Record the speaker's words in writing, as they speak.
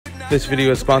This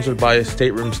video is sponsored by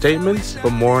Stateroom Statements, but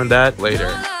more on that later.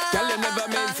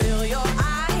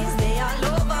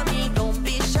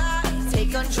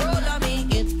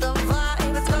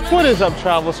 What is up,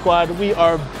 Travel Squad? We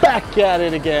are back at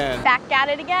it again. Back at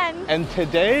it again. And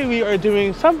today we are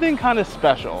doing something kind of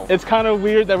special. It's kind of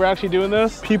weird that we're actually doing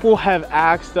this. People have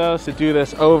asked us to do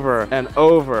this over and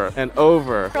over and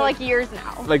over. For like years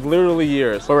now. Like literally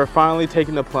years. But we're finally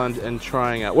taking the plunge and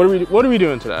trying out. What are we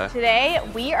doing today? Today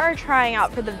we are trying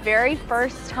out for the very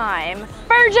first time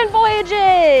Virgin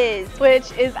Voyages,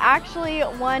 which is actually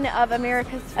one of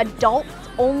America's adult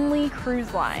only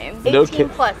cruise lines. 18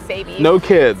 plus, baby. No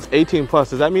kids. 18 plus.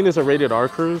 Does that mean it's a rated R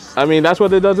cruise? I mean, that's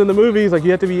what it does in the movies. Like,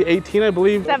 you have to be 18, I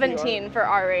believe. 17 for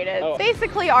R-rated. Oh.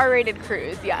 Basically R-rated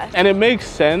cruise, yes. And it makes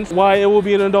sense why it will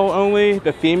be an adult only.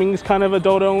 The theming is kind of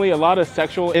adult only. A lot of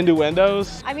sexual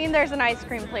innuendos. I mean, there's an ice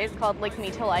cream place called Lick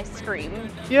Me Till I Scream.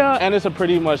 Yeah, and it's a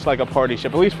pretty much like a party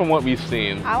ship, at least from what we've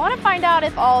seen. I want to find out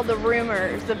if all the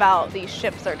rumors about these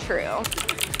ships are true.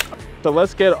 So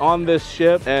let's get on this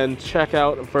ship and check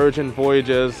out Virgin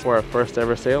Voyages for our first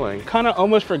ever sailing. Kind of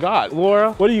almost forgot.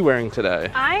 Laura, what are you wearing today?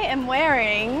 I am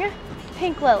wearing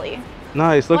Pink Lily.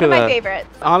 Nice, look at that. One of my favorites.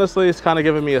 Honestly, it's kind of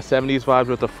giving me a 70s vibe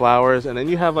with the flowers, and then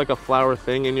you have like a flower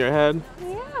thing in your head.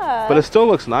 Yeah. But it still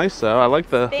looks nice though. I like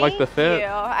the fit. Thank you.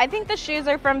 I think the shoes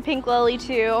are from Pink Lily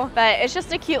too, but it's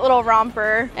just a cute little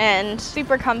romper and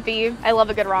super comfy. I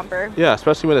love a good romper. Yeah,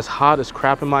 especially when it's hot as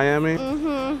crap in Miami. You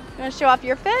want to show off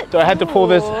your fit? So I had to pull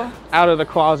this out of the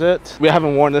closet. We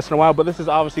haven't worn this in a while, but this is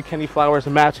obviously Kenny Flowers'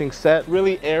 matching set.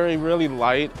 Really airy, really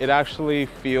light. It actually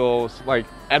feels like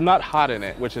I'm not hot in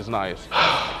it, which is nice.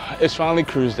 It's finally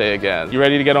cruise day again. You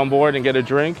ready to get on board and get a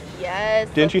drink? Yes.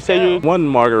 Didn't you say you one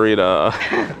margarita?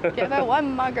 Give it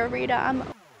one margarita.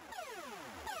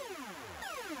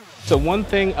 So one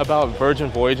thing about Virgin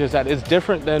Voyages that is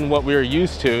different than what we were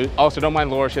used to, also don't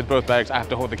mind Laura, she has both bags, I have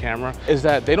to hold the camera, is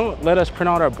that they don't let us print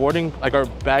out our boarding, like our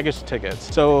baggage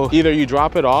tickets. So either you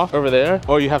drop it off over there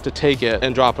or you have to take it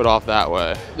and drop it off that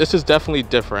way. This is definitely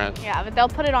different. Yeah, but they'll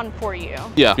put it on for you.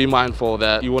 Yeah, be mindful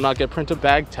that you will not get printed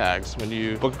bag tags when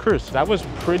you book a cruise. That was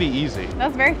pretty easy. That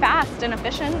was very fast and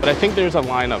efficient. But I think there's a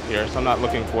line up here, so I'm not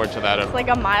looking forward to that. It's like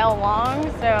a mile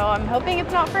long, so I'm hoping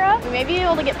it's not for us. We may be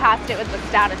able to get past it with the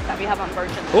status that we have on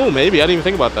Virgin. Oh, maybe. I didn't even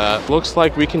think about that. Looks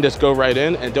like we can just go right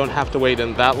in and don't have to wait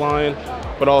in that line,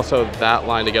 but also that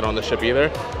line to get on the ship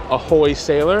either. Ahoy,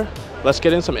 sailor. Let's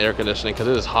get in some air conditioning because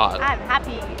it is hot. I'm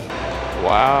happy.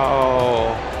 Wow.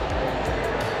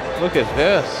 Look at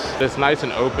this. It's nice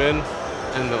and open,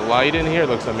 and the light in here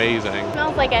looks amazing.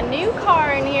 Smells like a new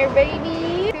car in here,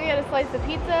 baby. We got a slice of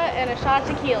pizza and a shot of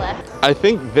tequila. I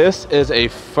think this is a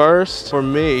first for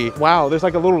me. Wow, there's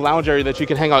like a little lounge area that you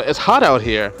can hang out. It's hot out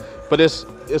here, but it's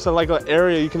like an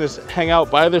area you can just hang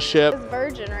out by the ship. It's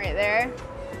Virgin right there.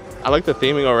 I like the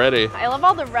theming already. I love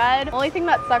all the red. Only thing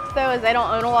that sucks though is I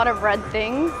don't own a lot of red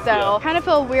things, so kind of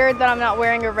feel weird that I'm not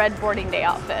wearing a red boarding day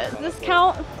outfit. Does this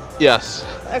count? Yes,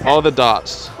 okay. All the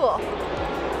dots. Cool.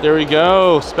 There we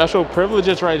go, special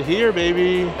privileges right here,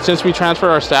 baby. Since we transferred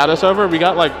our status over, we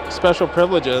got like special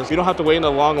privileges. We don't have to wait in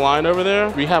a long line over there.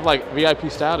 We have like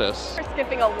VIP status. We're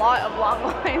skipping a lot of long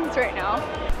lines right now.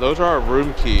 Those are our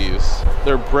room keys.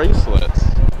 They're bracelets.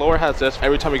 Laura has this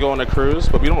every time we go on a cruise,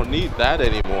 but we don't need that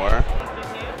anymore.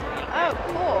 Oh,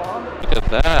 cool. Look at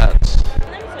that.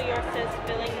 So yours says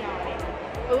feeling naughty.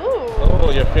 Ooh.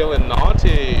 Oh, you're feeling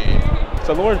naughty.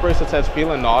 So Laura's bracelet says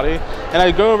feeling naughty, and I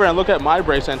go over and look at my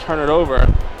bracelet and turn it over.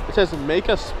 It says make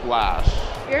a splash.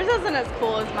 Yours isn't as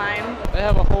cool as mine. They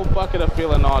have a whole bucket of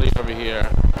feeling naughty over here.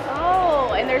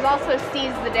 Oh, and there's also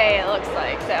Seize the Day, it looks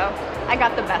like, so I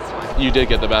got the best one. You did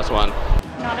get the best one.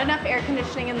 Not enough air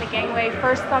conditioning in the gangway.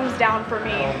 First thumbs down for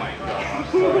me. Oh my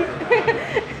gosh.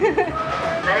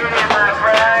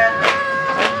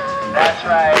 That's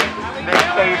right.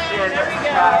 Vacation.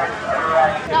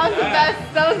 Right.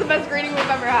 That was the best greeting we've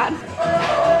ever had.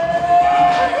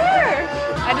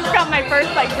 I just got my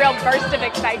first like real burst of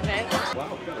excitement.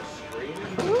 Wow, we got a screen.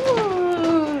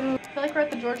 Ooh. I feel like we're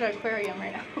at the Georgia Aquarium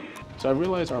right now. So I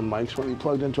realized our mic's really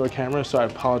plugged into our camera, so I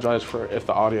apologize for if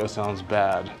the audio sounds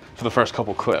bad for the first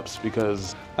couple clips,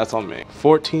 because that's on me.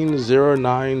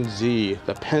 1409Z,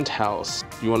 the penthouse.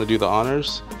 You want to do the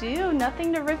honors? Do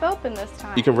nothing to rip open this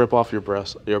time. You can rip off your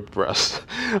breast. You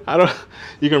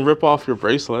can rip off your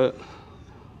bracelet.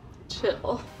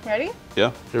 Chill. Ready?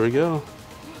 Yeah, here we go.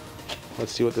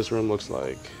 Let's see what this room looks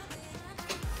like.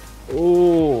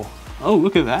 Oh,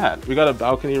 look at that. We got a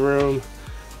balcony room.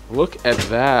 Look at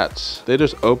that. They're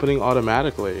just opening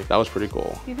automatically. That was pretty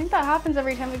cool. Do you think that happens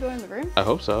every time we go in the room? I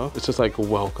hope so. It's just like,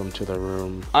 welcome to the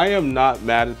room. I am not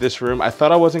mad at this room. I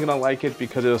thought I wasn't gonna like it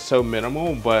because it was so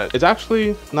minimal, but it's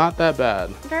actually not that bad.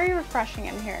 Very refreshing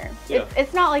in here. Yeah.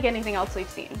 It's not like anything else we've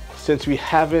seen. Since we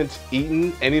haven't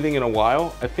eaten anything in a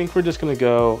while, I think we're just gonna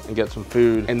go and get some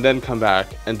food and then come back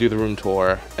and do the room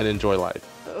tour and enjoy life.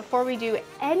 But before we do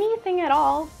anything at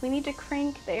all, we need to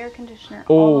crank the air conditioner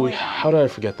Oh, all the way down. how did I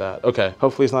forget that? Okay,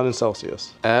 hopefully it's not in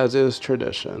Celsius, as is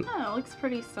tradition. Oh, it looks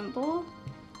pretty simple.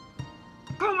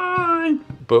 Come on!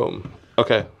 Boom.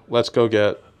 Okay, let's go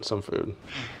get some food.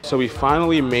 So we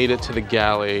finally made it to the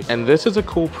galley, and this is a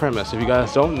cool premise. If you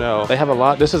guys don't know, they have a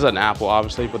lot, this is an Apple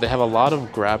obviously, but they have a lot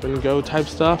of grab and go type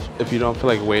stuff if you don't feel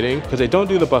like waiting, because they don't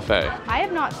do the buffet. I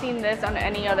have not seen this on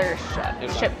any other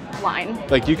ship line.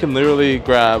 Like you can literally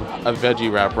grab a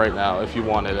veggie wrap right now if you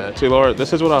wanted it. See Laura,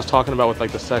 this is what I was talking about with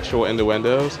like the sexual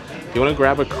innuendos. You want to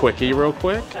grab a quickie real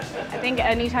quick? I think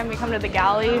anytime we come to the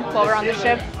galley while we're on the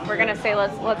ship, we're gonna say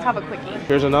let's have a quickie.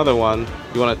 Here's another one.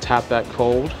 You want to tap that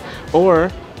cold, or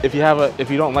if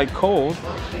you don't like cold,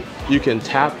 you can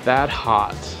tap that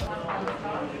hot.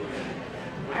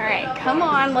 All right, come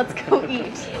on, let's go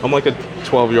eat. I'm like a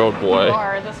 12-year-old boy. You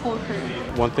are, this whole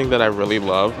cruise. One thing that I really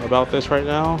love about this right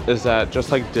now is that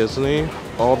just like Disney,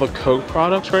 all the Coke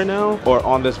products right now or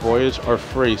on this voyage are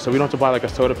free. So we don't have to buy like a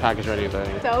soda package or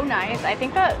anything. So nice. I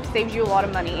think that saves you a lot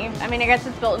of money. I mean, I guess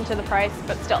it's built into the price,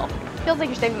 but still, feels like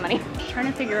you're saving money. I'm trying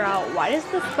to figure out, why does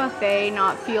this buffet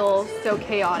not feel so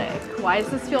chaotic? Why does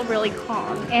this feel really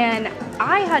calm? And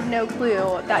I had no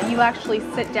clue that you actually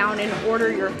sit down and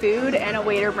order your food and a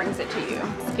waiter brings it to you.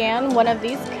 Scan one of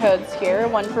these codes here,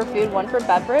 one for food, one for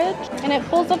beverage, and it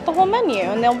pulls up the whole menu,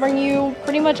 and they'll bring you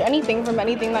pretty much anything from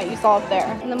anything that you saw up there.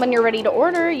 And then when you're ready to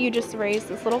order, you just raise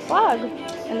this little flag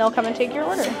and they'll come and take your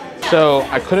order. So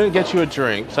I couldn't get you a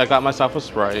drink, so I got myself a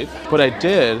Sprite. But they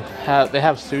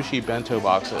have sushi bento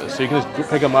boxes. So you can just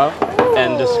pick them up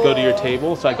and just go to your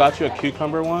table. So I got you a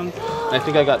cucumber one, and I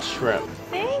think I got shrimp.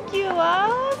 Thank you,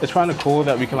 love. It's kind of cool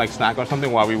that we can like snack on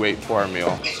something while we wait for our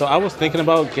meal. So I was thinking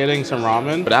about getting some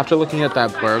ramen, but after looking at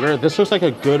that burger, this looks like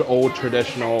a good old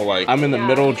traditional, like I'm in the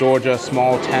middle Georgia,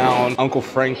 small town. Uncle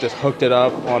Frank just hooked it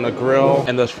up on a grill,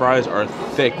 and those fries are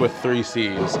thick with 3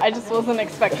 C's. I just wasn't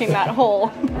expecting that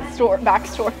whole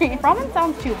backstory. Ramen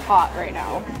sounds too hot right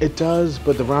now. It does,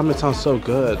 but the ramen sounds so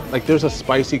good. Like there's a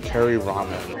spicy curry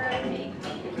ramen.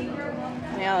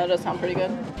 Yeah, that does sound pretty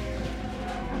good.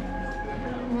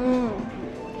 Mmm.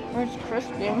 It's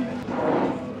crispy.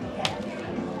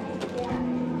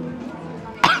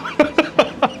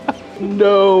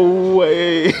 No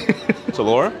way. So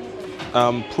Laura,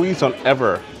 please don't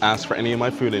ever ask for any of my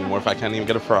food anymore if I can't even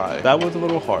get a fry. That was a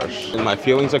little harsh, and my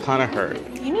feelings are kind of hurt.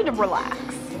 You need to relax.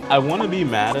 I want to be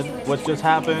mad at what just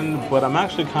happened, but I'm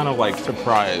actually kind of like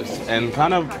surprised and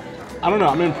kind of, I don't know,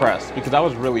 I'm impressed because that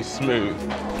was really smooth.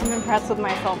 I'm impressed with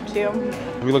myself too.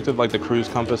 Have you looked at like the cruise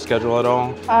compass schedule at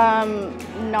all?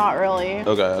 Not really.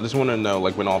 Okay, I just want to know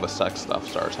like when all the sex stuff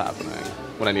starts happening,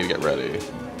 when I need to get ready.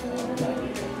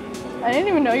 I didn't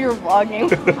even know you were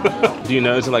vlogging. Do you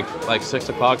know, is it like 6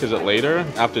 o'clock? Is it later?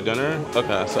 After dinner?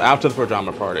 Okay, so after the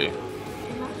pajama party.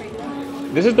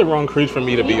 This is the wrong cruise for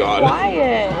me to be on.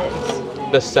 Quiet.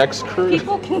 The sex cruise?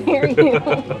 People can hear you.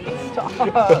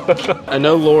 Stop. I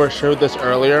know Laura showed this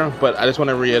earlier, but I just want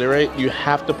to reiterate, you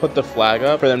have to put the flag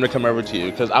up for them to come over to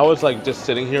you. Because I was like just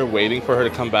sitting here waiting for her to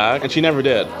come back, and she never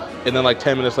did. And then like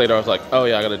 10 minutes later, I was like, oh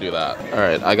yeah, I gotta do that. All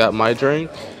right, I got my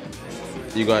drink.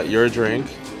 You got your drink.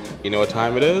 You know what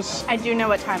time it is? I do know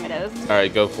what time it is. All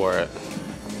right, go for it.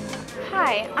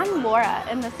 Hi, I'm Laura,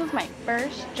 and this is my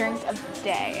first drink of the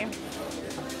day.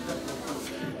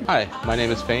 Hi, my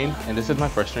name is Fain, and this is my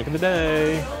first drink of the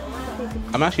day.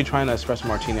 I'm actually trying an espresso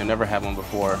martini. I've never had one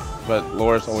before, but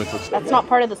Laura's always looks. That's not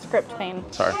part of the script, Fain.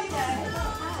 Sorry.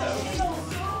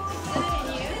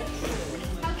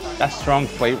 That strong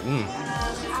flavor.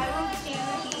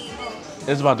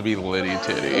 It's about to be litty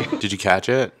titty. Did you catch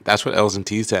it? That's what L's and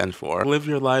T's stands for. Live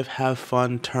your life, have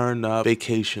fun, turn up,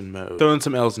 vacation mode. Throwing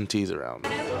some L's and T's around.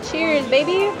 Cheers,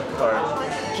 baby.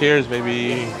 Cheers,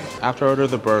 baby. After I ordered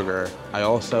the burger, I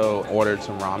also ordered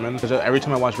some ramen. Because every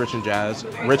time I watch Rich and Jazz,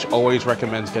 Rich always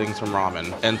recommends getting some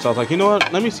ramen. And so I was like, you know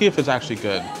what? Let me see if it's actually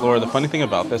good. Laura, the funny thing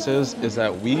about this is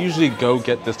that we usually go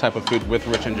get this type of food with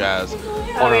Rich and Jazz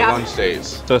on our lunch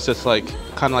dates. So it's just like,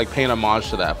 kind of like paying homage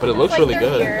to that. But it looks really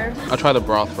good. Here. I'll try the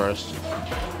broth first.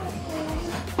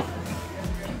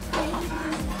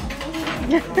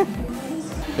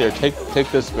 Here,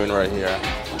 take this spoon right here.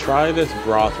 Try this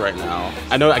broth right now.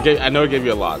 I know I gave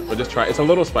you a lot, but just try. It's a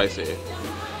little spicy.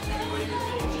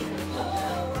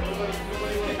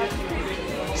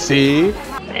 See?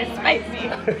 It's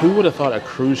spicy. Who would have thought a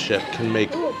cruise ship can make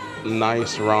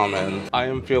nice ramen? I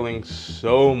am feeling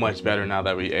so much better now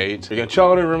that we ate. We're gonna chill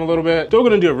out in the room a little bit. Still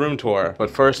gonna do a room tour,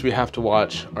 but first we have to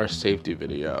watch our safety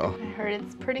video. I heard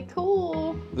it's pretty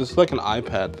cool. This is like an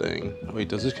iPad thing. Wait,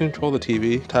 does this control the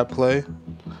TV? Tap play.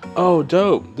 Oh,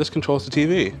 dope. This controls the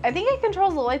TV. I think it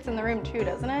controls the lights in the room too,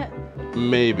 doesn't it?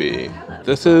 Maybe.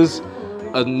 This is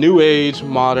a new age,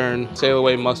 modern sail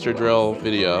away mustard drill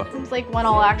video. Seems like one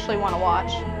I'll actually want to watch.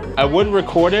 I wouldn't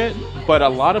record it, but a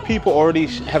lot of people already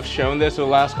have shown this in the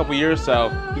last couple years, so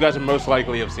you guys are most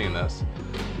likely have seen this.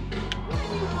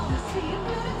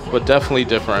 But definitely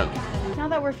different. Now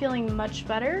that we're feeling much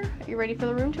better, are you ready for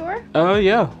the room tour?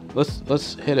 Yeah,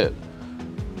 let's hit it.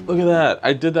 Look at that,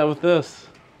 I did that with this.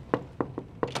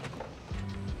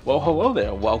 Well, hello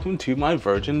there. Welcome to my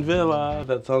Virgin Villa.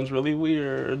 That sounds really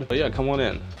weird. But yeah, come on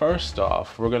in. First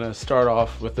off, we're gonna start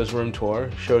off with this room tour,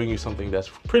 showing you something that's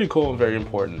pretty cool and very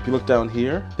important. If you look down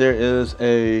here, there is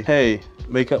a, hey,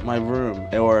 make up my room,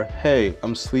 or hey,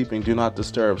 I'm sleeping, do not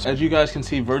disturb. As you guys can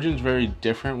see, Virgin's very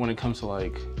different when it comes to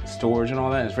like storage and all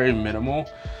that. It's very minimal.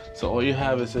 So all you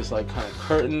have is this like kind of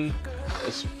curtain.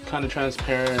 It's kind of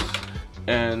transparent.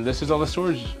 And this is all the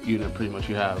storage unit pretty much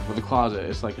you have with the closet.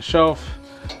 It's like a shelf.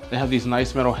 They have these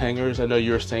nice metal hangers. I know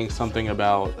you were saying something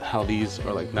about how these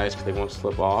are like nice because they won't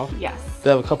slip off. Yes.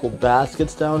 They have a couple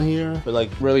baskets down here, but like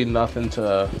really nothing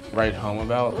to write home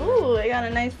about. Ooh, I got a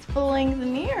nice full-length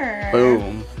mirror.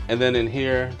 Boom. And then in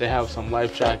here, they have some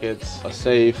life jackets, a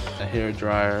safe, a hair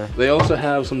dryer. They also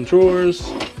have some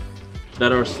drawers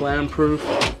that are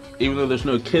slam-proof, even though there's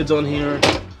no kids on here.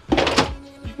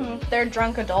 They're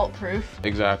drunk adult proof.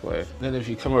 Exactly. Then if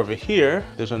you come over here,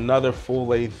 there's another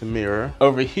full-length mirror.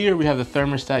 Over here, we have the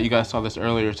thermostat. You guys saw this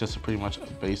earlier. It's just pretty much a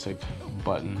basic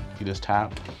button. You just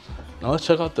tap. Now let's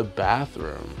check out the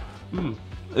bathroom.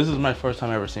 This is my first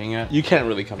time ever seeing it. You can't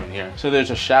really come in here. So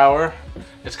there's a shower.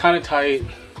 It's kind of tight,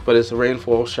 but it's a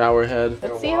rainfall shower head.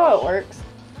 Let's see how it works.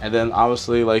 And then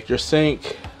obviously like your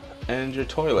sink and your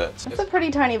toilets. It's a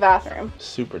pretty tiny bathroom.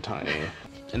 Super tiny.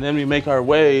 And then we make our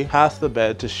way past the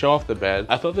bed to show off the bed.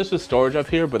 I thought this was storage up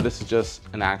here, but this is just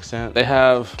an accent. They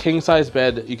have king size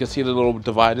bed. You can see the little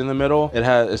divide in the middle.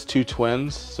 It's two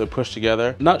twins, so pushed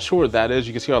together. Not sure what that is.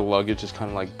 You can see our luggage is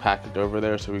kind of like packed over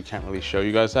there, so we can't really show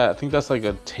you guys that. I think that's like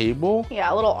a table.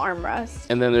 Yeah, a little armrest.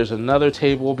 And then there's another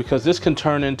table because this can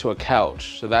turn into a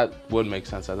couch. So that would make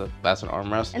sense that that's an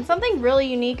armrest. And something really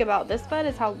unique about this bed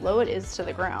is how low it is to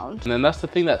the ground. And then that's the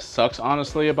thing that sucks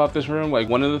honestly about this room. Like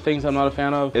one of the things I'm not a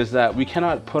fan of is that we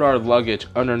cannot put our luggage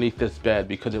underneath this bed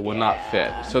because it will not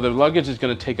fit. So the luggage is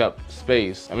going to take up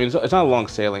space. I mean, it's not a long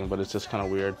sailing, but it's just kind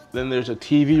of weird. Then there's a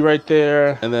TV right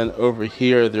there. And then over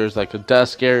here, there's like a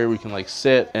desk area where we can like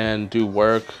sit and do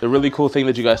work. The really cool thing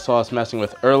that you guys saw us messing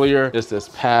with earlier is this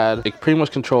pad. It pretty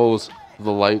much controls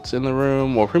the lights in the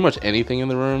room, or pretty much anything in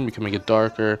the room. We can make it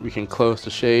darker. We can close the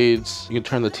shades. You can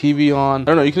turn the TV on. I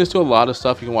don't know, you can just do a lot of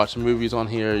stuff. You can watch movies on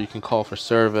here. You can call for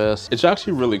service. It's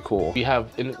actually really cool. We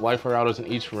have Wi-Fi routers in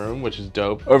each room, which is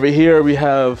dope. Over here, we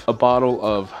have a bottle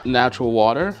of natural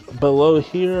water. Below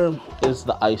here is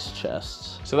the ice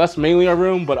chest. So that's mainly our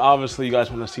room, but obviously you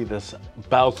guys want to see this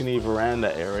balcony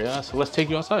veranda area. So let's take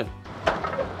you outside.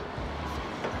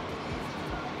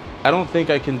 I don't think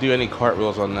I can do any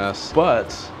cartwheels on this,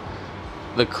 but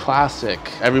the classic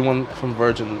everyone from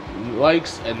Virgin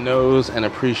likes and knows and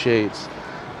appreciates.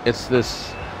 It's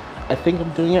this, I think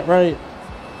I'm doing it right.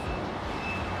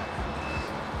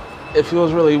 It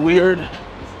feels really weird.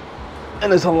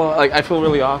 And it's a lot, like I feel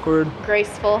really awkward.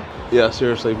 Graceful. Yeah,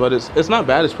 seriously, but it's not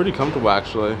bad. It's pretty comfortable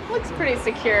actually. Looks pretty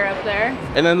secure up there.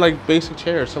 And then like basic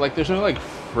chairs. So like there's no like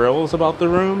frills about the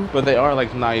room, but they are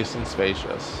like nice and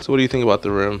spacious. So what do you think about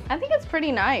the room? I think it's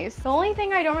pretty nice. The only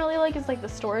thing I don't really like is like the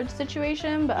storage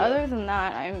situation, but other than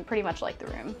that, I pretty much like the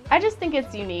room. I just think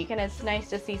it's unique and it's nice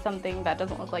to see something that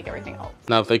doesn't look like everything else.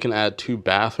 Now if they can add 2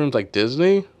 bathrooms like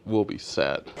Disney, we'll be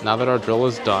set. Now that our drill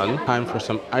is done, time for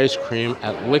some ice cream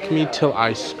at Lick Me Till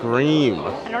I Scream.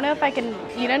 I don't know if I can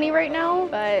eat any right now,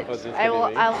 but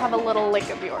I'll have a little lick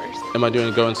of yours. Am I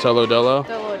doing going solo dolo?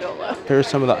 Dolo dolo. Here's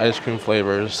some of the ice cream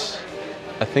flavors.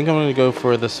 I think I'm gonna go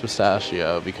for this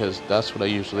pistachio because that's what I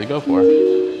usually go for.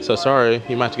 So sorry,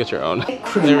 you might have to get your own.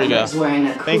 There we go.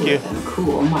 Thank you.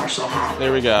 Cool Marshall hat.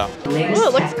 There we go. Ooh,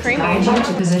 it looks creamy.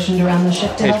 Positioned around the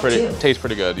ship to Tastes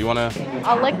pretty good. You wanna?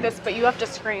 I'll lick this, but you have to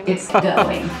scream. It's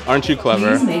going. Aren't you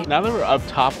clever? Now that we're up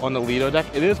top on the Lido deck,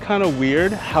 it is kind of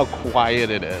weird how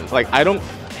quiet it is. Like I don't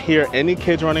hear any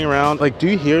kids running around. Like, do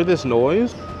you hear this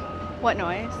noise? What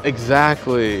noise?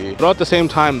 Exactly. But at the same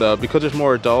time though, because there's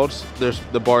more adults,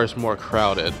 the bar is more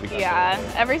crowded. Yeah,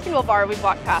 every single bar we've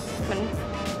walked past has been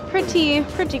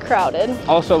pretty crowded.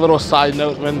 Also, a little side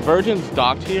note, when Virgin's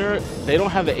docked here, they don't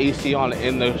have the AC on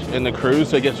in the cruise,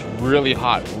 so it gets really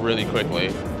hot really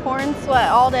quickly. Pouring sweat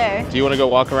all day. Do you want to go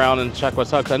walk around and check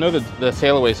what's up? Because I know the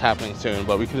sail away is happening soon,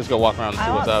 but we can just go walk around and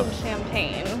see what's up. I want some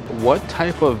champagne. What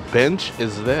type of bench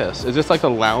is this? Is this like a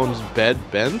lounge bed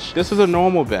bench? This is a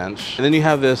normal bench. And then you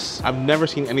have this, I've never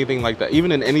seen anything like that.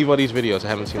 Even in anybody's videos, I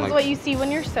haven't seen like that. This is what you see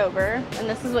when you're sober, and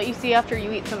this is what you see after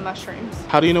you eat some mushrooms.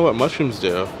 How do you know what mushrooms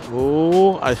do?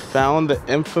 Oh, I found the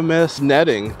infamous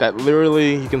netting that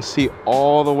literally you can see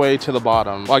all the way to the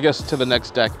bottom. Well, I guess to the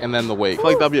next deck and then the wake. I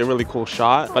feel like that'd be a really cool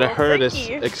shot, but I heard it's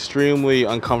extremely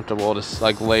uncomfortable to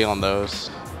like lay on those.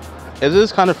 It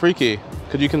is kind of freaky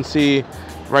because you can see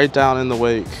right down in the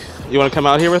wake. You want to come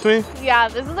out here with me? Yeah,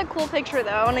 this is a cool picture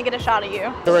though. I want to get a shot of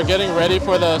you. So we're getting ready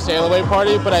for the sail away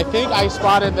party, but I think I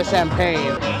spotted the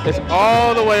champagne. It's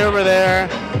all the way over there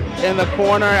in the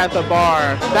corner at the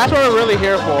bar. That's what we're really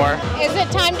here for. Is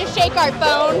it time to shake our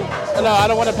phone? No, I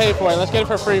don't want to pay for it. Let's get it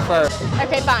for free first.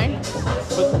 Okay, fine.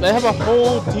 But they have a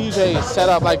whole DJ set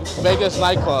up like Vegas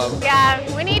nightclub. Yeah,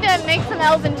 we need to make some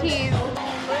L's and T's.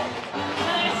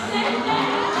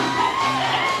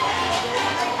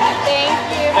 Thank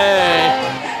you. Hey,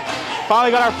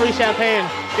 finally got our free champagne.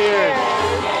 Cheers.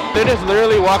 They're just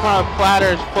literally walking around with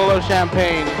platters full of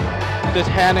champagne, just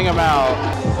handing them out.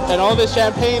 And all this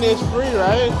champagne is free,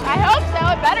 right? I hope so.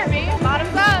 It better be.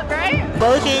 Bottoms up, right?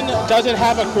 Virgin doesn't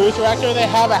have a cruise director. They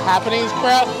have a happenings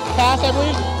cast, I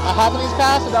believe. A happenings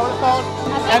cast, is that what it's called?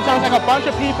 And so it's like a bunch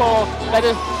of people that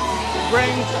just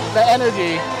brings the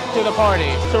energy to the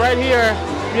party. So right here,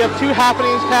 we have 2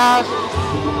 happenings cast.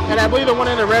 And I believe the one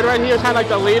in the red right here is kind of like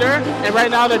the leader. And right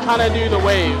now they're trying to do the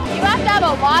wave. You have to have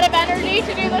a lot of energy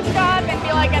to do this job and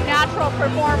be like a natural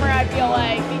performer, I feel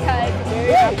like, because...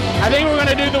 I think we're going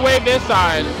to do the wave this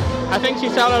side. I think she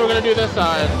sounded like we're going to do this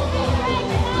side.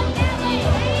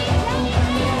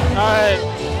 All right,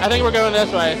 I think we're going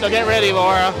this way. So get ready,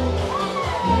 Laura.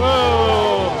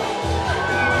 Whoa.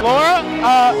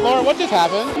 Laura, what just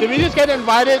happened? Did we just get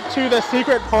invited to the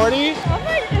secret party? Oh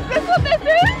my, is this what this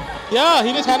is? Yeah,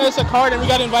 he just handed us a card and we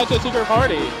got invited to a secret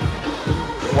party.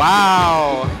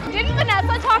 Wow. Didn't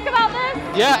Vanessa talk about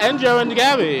this? Yeah, and Joe and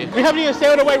Gabby. We haven't even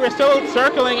sailed away. We're still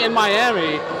circling in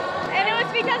Miami. And it was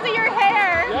because of your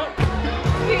hair. Yep.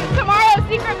 Tomorrow's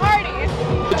secret party.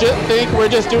 I just think we're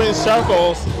just doing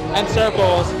circles and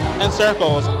circles and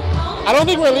circles. I don't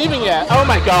think we're leaving yet. Oh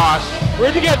my gosh.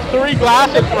 Where'd you get 3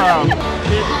 glasses from?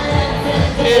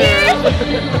 Cheers.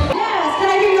 Yes, can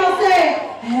I hear y'all say,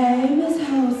 hey, Miss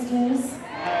Hostess?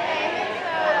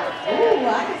 Ooh,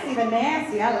 I can see the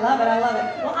nasty. I love it, I love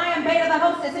it. Well, I am Beta the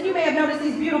hostess, and you may have noticed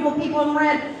these beautiful people in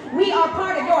red. We are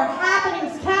part of your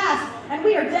Happenings cast, and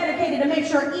we are dedicated to make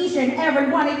sure each and every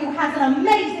one of you has an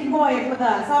amazing voyage with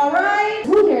us, all right?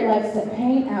 Who here likes to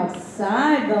paint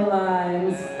outside the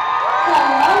lines?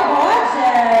 Hello,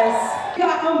 gorgeous.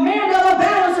 Got Amanda the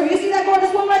Balancer. You see that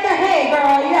gorgeous woman right there? Hey,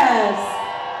 girl, yes.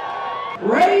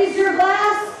 Raise your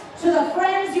glass to the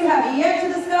friends you have yet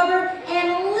to discover,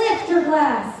 and lift your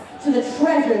glass to the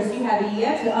treasures you have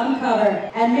yet to uncover.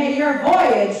 And may your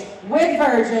voyage with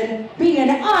Virgin be an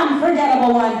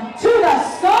unforgettable one to the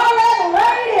Scarlet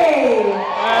Lady!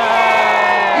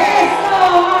 Yes, so,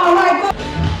 all right.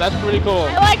 That's pretty cool.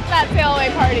 I liked that sail away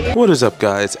party. What is up,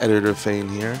 guys? Editor Fane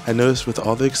here. I noticed with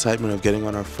all the excitement of getting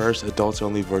on our first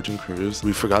adults-only Virgin cruise,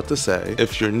 we forgot to say,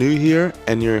 if you're new here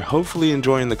and you're hopefully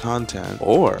enjoying the content,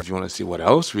 or if you want to see what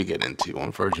else we get into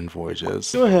on Virgin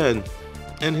Voyages, go ahead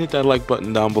and hit that like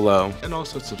button down below, and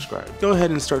also subscribe. Go ahead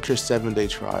and start your 7-day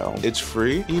trial. It's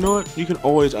free. You know what? You can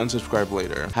always unsubscribe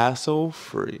later.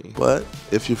 Hassle-free. But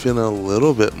if you're feeling a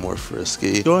little bit more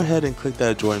frisky, go ahead and click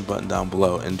that join button down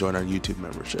below and join our YouTube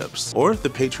memberships, or the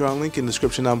Patreon link in the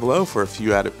description down below for a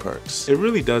few added perks. It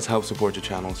really does help support the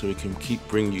channel so we can keep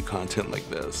bringing you content like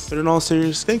this. But in all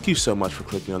seriousness, thank you so much for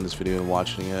clicking on this video and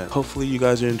watching it. Hopefully you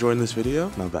guys are enjoying this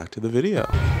video. Now back to the video.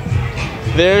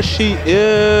 There she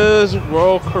is,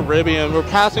 Royal Caribbean. We're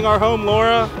passing our home,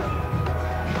 Laura.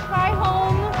 Hi,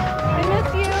 home. I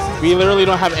miss you. We literally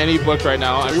don't have any booked right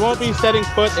now. And we won't be setting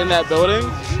foot in that building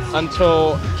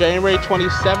until January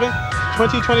 27th,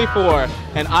 2024.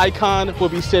 And Icon will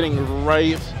be sitting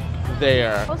right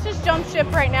there. Let's just jump ship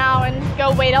right now and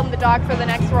go wait on the dock for the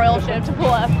next royal ship to pull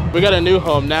up. We got a new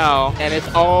home now, and it's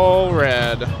all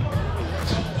red.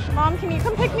 Mom, can you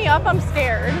come pick me up? I'm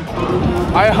scared.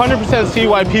 I 100% see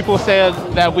why people said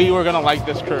that we were gonna like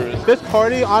this cruise. This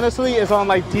party, honestly, is on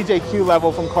like DJQ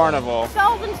level from Carnival.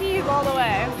 Cells and T's all the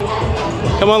way.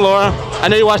 Come on, Laura. I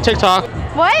know you watch TikTok.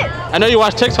 What? I know you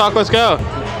watch TikTok. Let's go.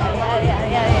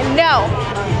 Yeah. No.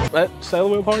 That sail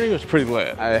wheel party was pretty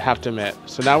lit, I have to admit.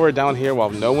 So now we're down here while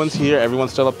no one's here.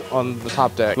 Everyone's still up on the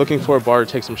top deck looking for a bar to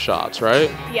take some shots,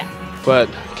 right? Yeah. But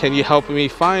can you help me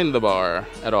find the bar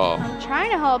at all? I'm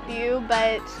trying to help you,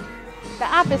 but the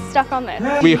app is stuck on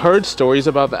this. We heard stories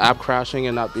about the app crashing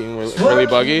and not being really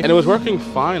buggy, and it was working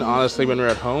fine, honestly, when we were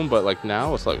at home, but like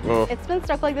now it's like, oh. It's been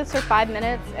stuck like this for 5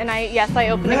 minutes, and I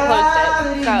opened and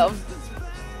closed it, so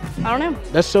I don't know.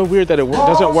 That's so weird that it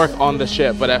doesn't work on the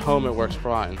ship, but at home it works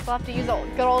fine. We'll have to use a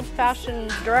good old-fashioned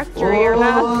directory or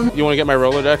math. You want to get my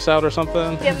Rolodex out or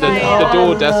something? Get the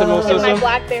dual decimal get system? my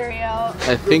BlackBerry out.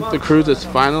 I think the cruise is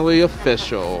finally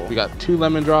official. We got 2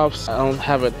 lemon drops. I don't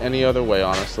have it any other way,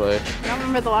 honestly. I don't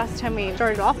remember the last time we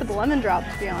started off with the lemon drop,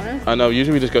 to be honest. I know,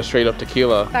 usually we just go straight up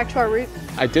tequila. Back to our roots.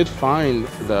 I did find,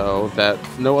 though, that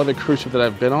no other cruise ship that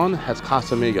I've been on has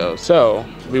Casamigos. So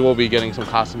we will be getting some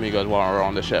Casamigos while we're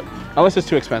on the ship. Unless it's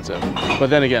too expensive. But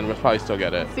then again, we'll probably still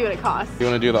get it. See what it costs. You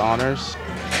want to do the honors?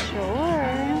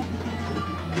 Sure.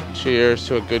 Cheers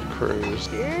to a good cruise.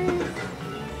 Cheers.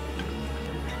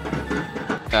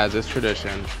 As is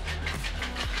tradition.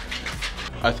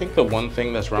 I think the one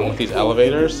thing that's wrong with these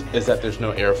elevators is that there's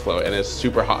no airflow and it's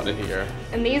super hot in here.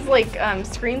 And these like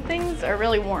screen things are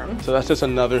really warm. So that's just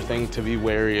another thing to be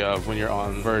wary of when you're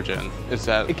on Virgin, is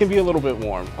that it can be a little bit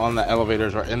warm on the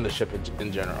elevators or in the ship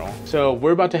in general. So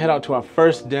we're about to head out to our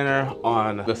first dinner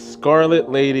on the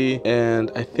Scarlet Lady. And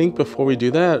I think before we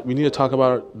do that, we need to talk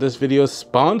about this video's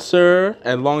sponsor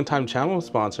and longtime channel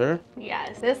sponsor.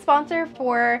 Yes, this sponsor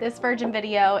for this Virgin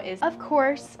video is, of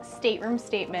course, Stateroom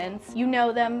Statements. You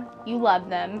know them, you love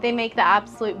them. They make the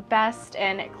absolute best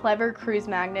and clever cruise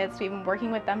magnets. We've been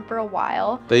working with them for a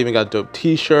while. They even got dope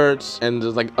t-shirts and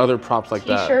there's like other props like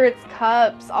that. T-shirts,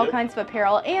 cups, all kinds of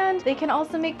apparel, and they can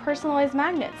also make personalized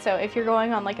magnets. So if you're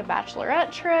going on like a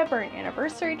bachelorette trip or an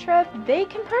anniversary trip, they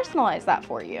can personalize that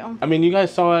for you. I mean, you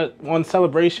guys saw it on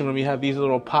Celebration when we had these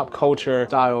little pop culture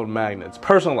styled magnets,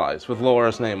 personalized with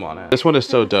Laura's name on it. This one is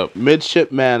so dope.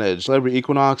 Midship Managed, Celebrity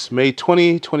Equinox, May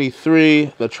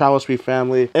 2023, the TravelSpree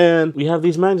family. And we have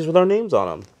these magnets with our names on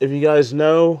them. If you guys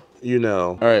know, you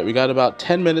know. All right, we got about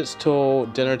 10 minutes till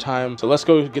dinner time. So let's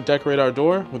go decorate our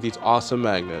door with these awesome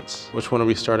magnets. Which one are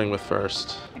we starting with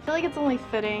first? I feel like it's only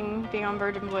fitting, being on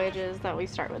Virgin Voyages, that we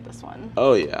start with this one.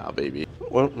 Oh yeah, baby.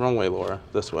 Wrong way, Laura.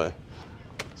 This way.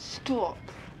 Stop.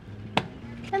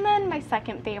 And then my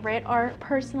second favorite are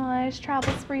personalized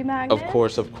TravelSpree magnets. Of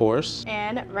course, of course.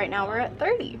 And right now we're at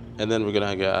 30. And then we're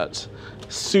gonna get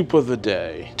Soup of the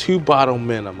Day, 2 bottle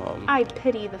minimum. I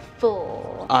pity the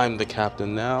fool. I'm the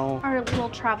captain now. Our little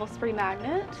TravelSpree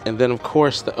magnet. And then of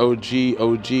course the OG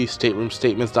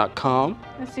stateroomstatements.com.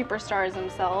 The superstars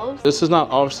themselves. This is not,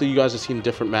 obviously you guys have seen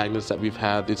different magnets that we've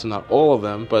had. These are not all of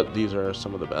them, but these are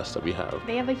some of the best that we have.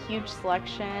 They have a huge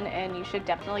selection and you should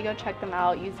definitely go check them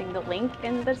out using the link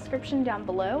in the description down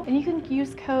below. And you can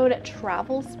use code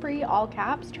TravelSpree, all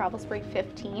caps,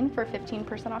 TravelSpree15 for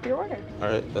 15% off your order. All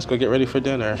right, let's go get ready for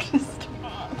dinner.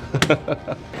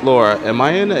 Laura, am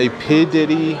I in a P.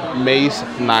 Diddy Mace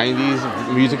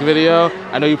 90s music video?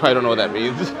 I know you probably don't know what that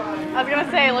means. I was gonna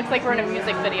say it looks like we're in a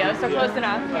music video, so close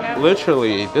enough, you know?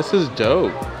 Literally, this is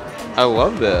dope. I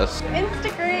love this.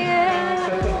 Instagram!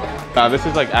 Nah, this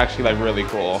is like actually like really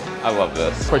cool. I love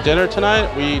this. For dinner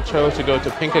tonight, we chose to go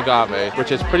to Pink Agave,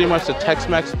 which is pretty much the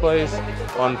Tex-Mex place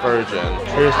on Virgin.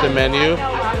 Here's the menu.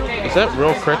 Is that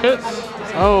real crickets?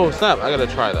 Oh snap, I gotta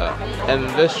try that. And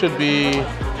this should be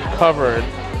covered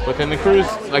within the cruise,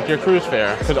 like your cruise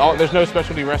fare, because there's no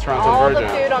specialty restaurants in Virgin.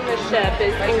 All the food on the ship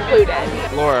is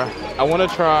included. Laura, I want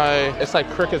to try, it's like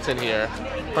crickets in here.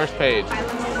 First page.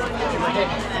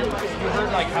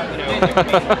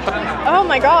 Oh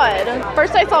my god.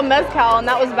 First I saw mezcal and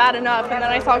that was bad enough, and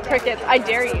then I saw crickets. I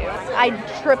dare you. I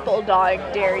triple dog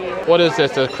dare you. What is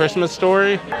this, a Christmas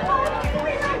story?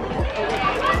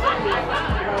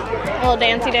 A little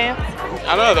dancey dance.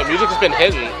 I don't know, the music's been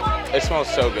hidden. It smells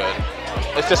so good.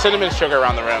 It's the cinnamon sugar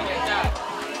around the rim.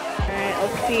 Alright,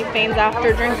 let's see Fain's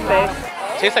after drink face.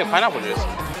 Tastes like pineapple juice.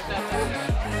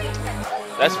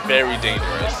 That's very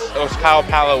dangerous. As Kyle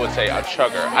Palo would say, a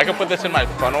chugger. I could put this in my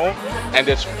funnel and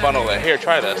just funnel it. Here,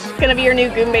 try this. It's gonna be your new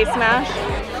Goombay smash.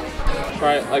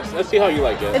 Try it, like, let's see how you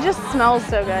like it. It just smells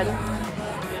so good.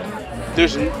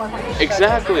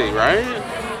 Exactly, right?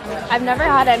 I've never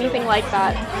had anything like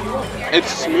that. It's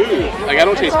smooth. Like, I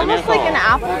don't taste any It's almost alcohol. like an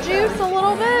apple juice a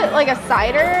little bit, like a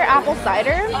cider, apple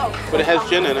cider. But it has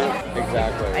gin in it.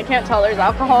 Exactly. I can't tell there's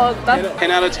alcohol. That's,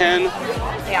 10 out of 10.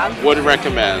 yeah, Would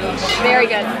recommend. very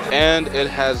good. And it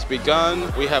has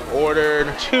begun. We have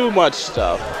ordered too much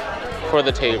stuff for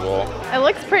the table. It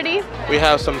looks pretty. We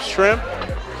have some shrimp,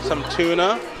 some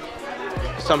tuna,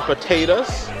 some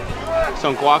potatoes,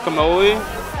 some guacamole,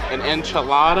 an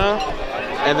enchilada,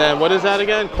 and then what is that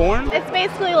again? Corn? It's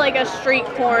basically like a street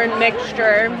corn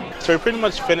mixture. So we pretty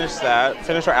much finished that.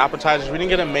 Finished our appetizers. We didn't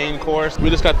get a main course.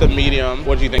 We just got the medium.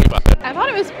 What do you think about it? I thought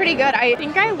it was pretty good. I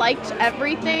think I liked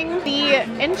everything. The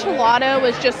enchilada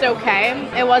was just okay.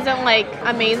 It wasn't like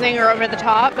amazing or over the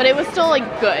top, but it was still like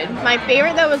good. My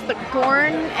favorite though was the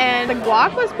corn, and the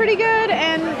guac was pretty good,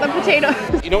 and the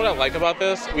potatoes. You know what I like about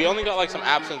this? We only got like some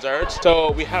apps and desserts,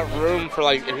 so we have room for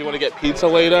like if you want to get pizza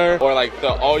later, or like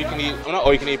the all you can eat, well, not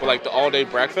all you can eat, but like the all day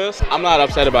breakfast. I'm not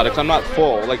upset about it because I'm not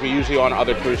full like we usually are on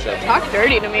other cruise ships. Talk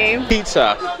dirty to me.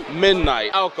 Pizza, midnight,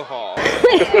 alcohol.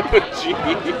 Jeez.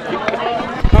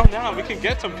 Calm down, we can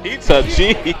get some pizza,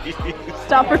 jeez.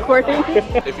 Stop recording.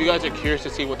 If you guys are curious to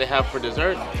see what they have for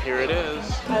dessert, here it is.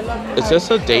 Is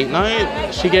this a date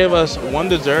night? She gave us one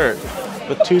dessert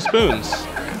with 2 spoons.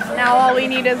 Now all we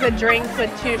need is a drink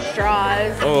with 2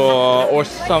 straws. Oh, or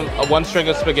some one string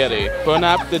of spaghetti. Bon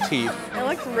appetit. It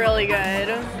looks really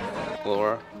good.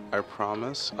 Laura, I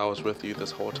promise I was with you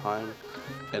this whole time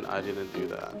and I didn't do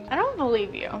that. I don't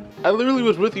believe you. I literally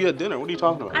was with you at dinner. What are you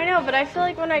talking about? I know, but I feel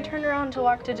like when I turned around to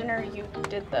walk to dinner, you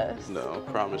did this. No,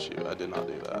 promise you, I did not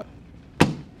do that.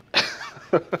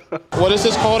 What is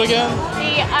this called again?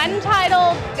 The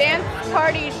Untitled Dance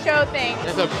Party Show thing.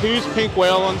 There's a huge pink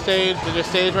whale on stage. There's a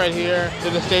stage right here.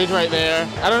 There's a stage right there.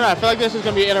 I don't know, I feel like this is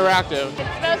gonna be interactive.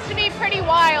 It's supposed to be pretty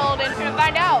wild, and we're gonna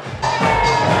find out.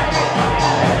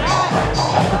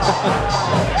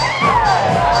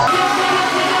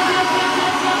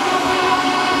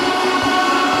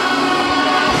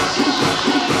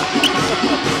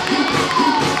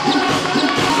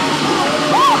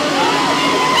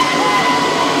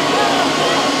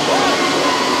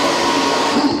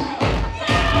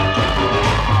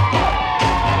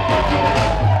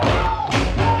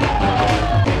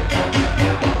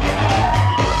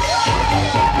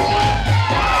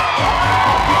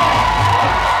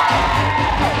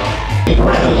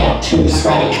 Too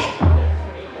sweaty.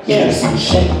 Here's some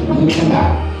shit you need to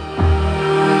know.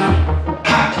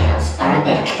 Cocktails are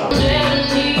eventual.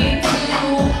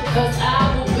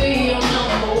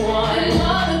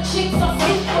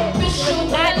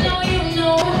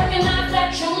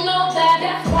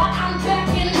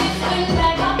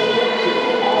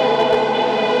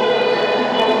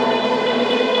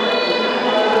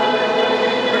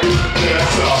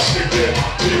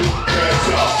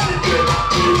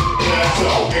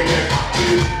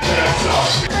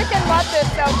 Freaking love this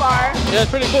so far. Yeah,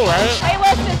 it's pretty cool, right?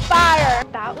 Playlist is fire.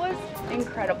 That was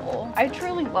incredible. I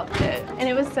truly loved it. And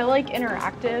it was so like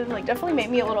interactive, like definitely made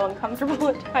me a little uncomfortable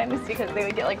at times because they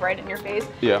would get like right in your face.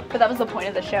 Yeah. But that was the point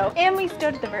of the show. And we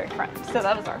stood at the very front, so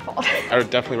that was our fault. I would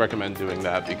definitely recommend doing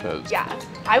that because Yeah,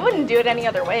 I wouldn't do it any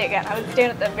other way again. I would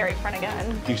stand at the very front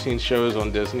again. you've seen shows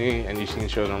on Disney and you've seen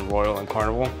shows on Royal and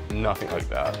Carnival, nothing like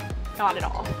that. Not at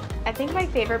all. I think my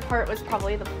favorite part was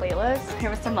probably the playlist. There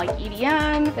was some like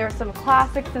EDM, there were some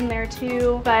classics in there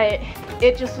too, but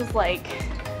it just was like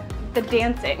the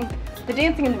dancing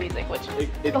and the music, which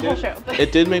the whole show.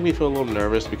 It did make me feel a little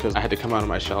nervous because I had to come out of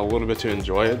my shell a little bit to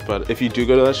enjoy it, but if you do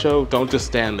go to that show, don't just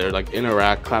stand there, like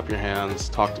interact, clap your hands,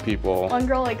 talk to people. One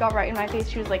girl like got right in my face,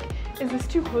 she was like, "Is this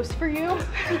too close for you?"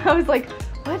 And I was like,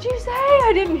 "What'd you say?"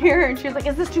 I didn't hear her. And she was like,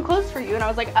 "Is this too close for you?" And I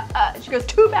was like, She goes,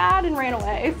 "Too bad," and ran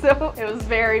away. So it was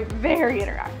very, very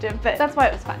interactive, but that's why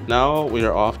it was fun. Now we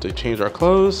are off to change our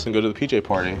clothes and go to the PJ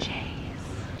party.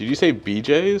 Did you say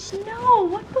BJ's? No,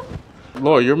 what the?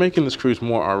 Laura, you're making this cruise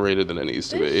more R-rated than it needs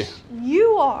to be.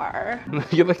 You are.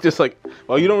 You're like just like,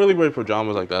 well, you don't really wear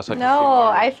pajamas like that. It's like No,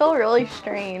 I feel really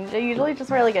strange. I usually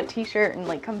just wear like a t-shirt and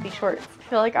like comfy shorts. I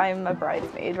feel like I'm a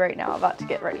bridesmaid right now about to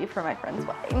get ready for my friend's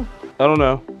wedding. I don't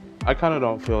know. I kind of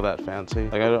don't feel that fancy.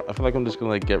 Like I feel like I'm just gonna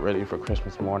like get ready for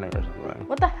Christmas morning or something.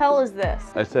 What the hell is this?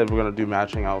 I said we're gonna do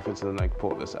matching outfits and then like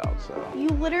pull this out, so. You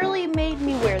literally made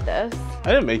me wear this. I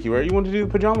didn't make you wear it. You wanted to do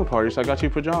the pajama party, so I got you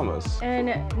pajamas.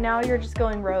 And now you're just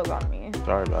going rogue on me.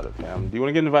 Sorry about it, fam. Do you want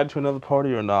to get invited to another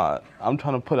party or not? I'm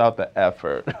trying to put out the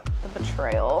effort. The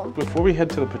betrayal. Before we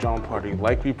head to the pajama party,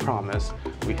 like we promised,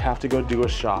 we have to go do a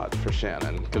shot for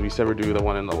Shannon because we said we'd do the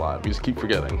one in the lot. We just keep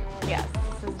forgetting. Yes,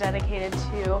 this is dedicated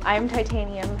to I'm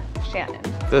Titanium Shannon.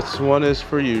 This one is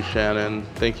for you, Shannon.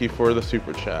 Thank you for the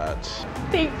super chat.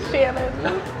 Thanks,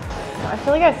 Shannon. I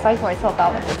feel like I psyched myself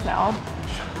out with this now.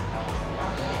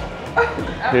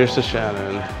 Here's to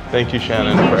Shannon. Thank you,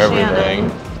 Shannon, for everything.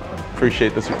 Shannon.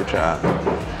 Appreciate the super chat.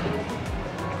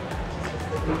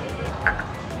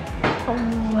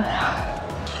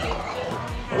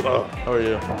 Hello. How are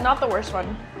you? Not the worst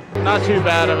one. Not too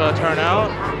bad of a turnout.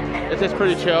 It's just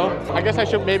pretty chill. I guess I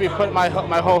should maybe put my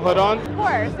whole hood on. Of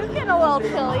course, it's getting a little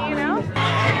chilly, you know?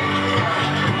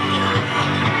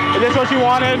 this what you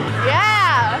wanted?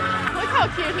 Yeah. Look how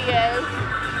cute he is.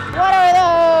 What are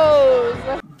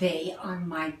those? They are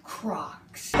my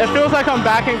Crocs. It feels like I'm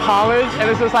back in college and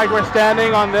it's just like we're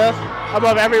standing on this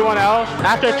above everyone else.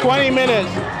 After 20 minutes,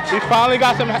 we finally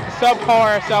got some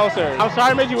subpar seltzers. I'm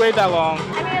sorry I made you wait that long.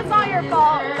 I mean, it's not your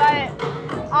fault, but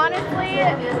honestly,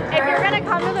 if you're gonna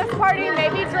come to this party,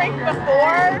 maybe drink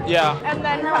before and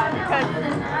then come,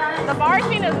 because the bar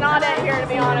scene is not it here, to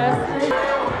be honest.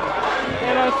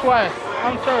 You know, sweat.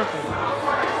 I'm surfing.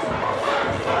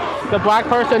 The Black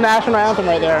person national anthem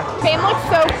right there. Fame looks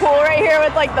so cool right here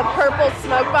with like the purple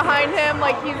smoke behind him,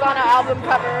 like he's on an album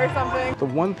cover or something. The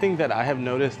one thing that I have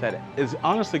noticed that is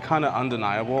honestly kind of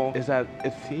undeniable is that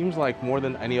it seems like more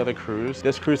than any other cruise,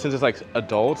 this cruise, since it's like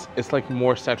adults, it's like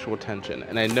more sexual tension.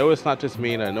 And I know it's not just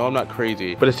me and I know I'm not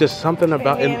crazy, but it's just something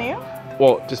about it.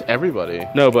 Well, just everybody.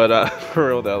 No, but for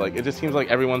real though, like it just seems like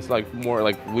everyone's like more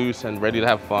like loose and ready to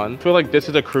have fun. I feel like this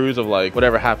is a cruise of like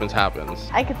whatever happens, happens.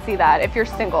 I could see that if you're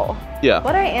single. Yeah.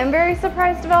 What I am very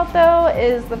surprised about though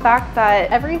is the fact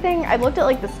that everything, I looked at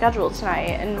like the schedule tonight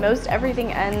and most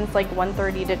everything ends like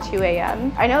 1:30 to 2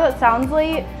 a.m. I know that sounds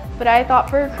late, but I thought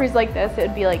for a cruise like this,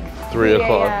 it'd be like 3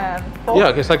 o'clock.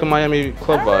 Yeah, it's like a Miami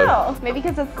club vibe. Know. Maybe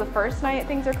because it's the first night,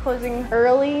 things are closing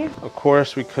early. Of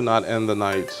course, we could not end the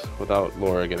night without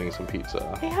Laura getting some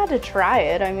pizza. They had to try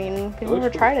it. I mean, they've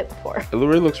never tried it before. It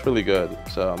really looks really good,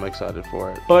 so I'm excited for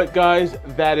it. But guys,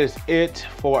 that is it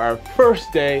for our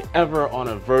first day ever on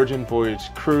a Virgin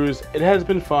Voyage cruise. It has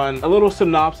been fun. A little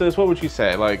synopsis, what would you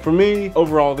say? Like for me,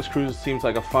 overall, this cruise seems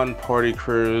like a fun party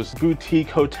cruise, boutique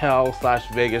hotel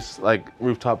 / Vegas like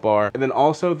rooftop bar. And then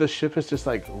also the ship is just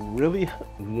like really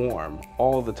warm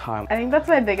all the time. I think that's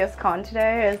my biggest con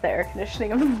today is the air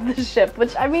conditioning of the ship,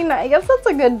 which I mean, I guess that's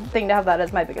a good thing to have that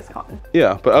as my biggest con.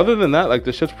 Yeah, but other than that, like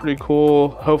the ship's pretty cool.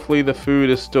 Hopefully the food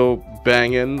is still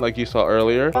banging like you saw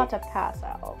earlier. About to pass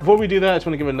out. Before we do that, I just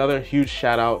want to give another huge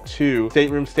shout out to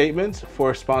Stateroom Statements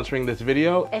for sponsoring this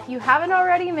video. If you haven't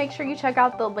already, make sure you check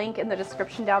out the link in the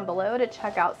description down below to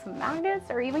check out some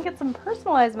magnets or even get some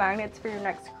personalized magnets for your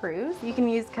next cruise. You can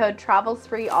use code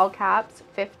TravelSpree, all caps,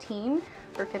 15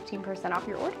 for 15% off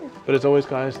your order. But as always,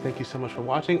 guys, thank you so much for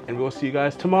watching and we'll see you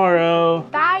guys tomorrow.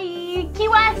 Bye! Key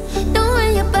West!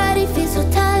 Knowing your body feels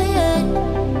so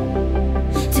tired.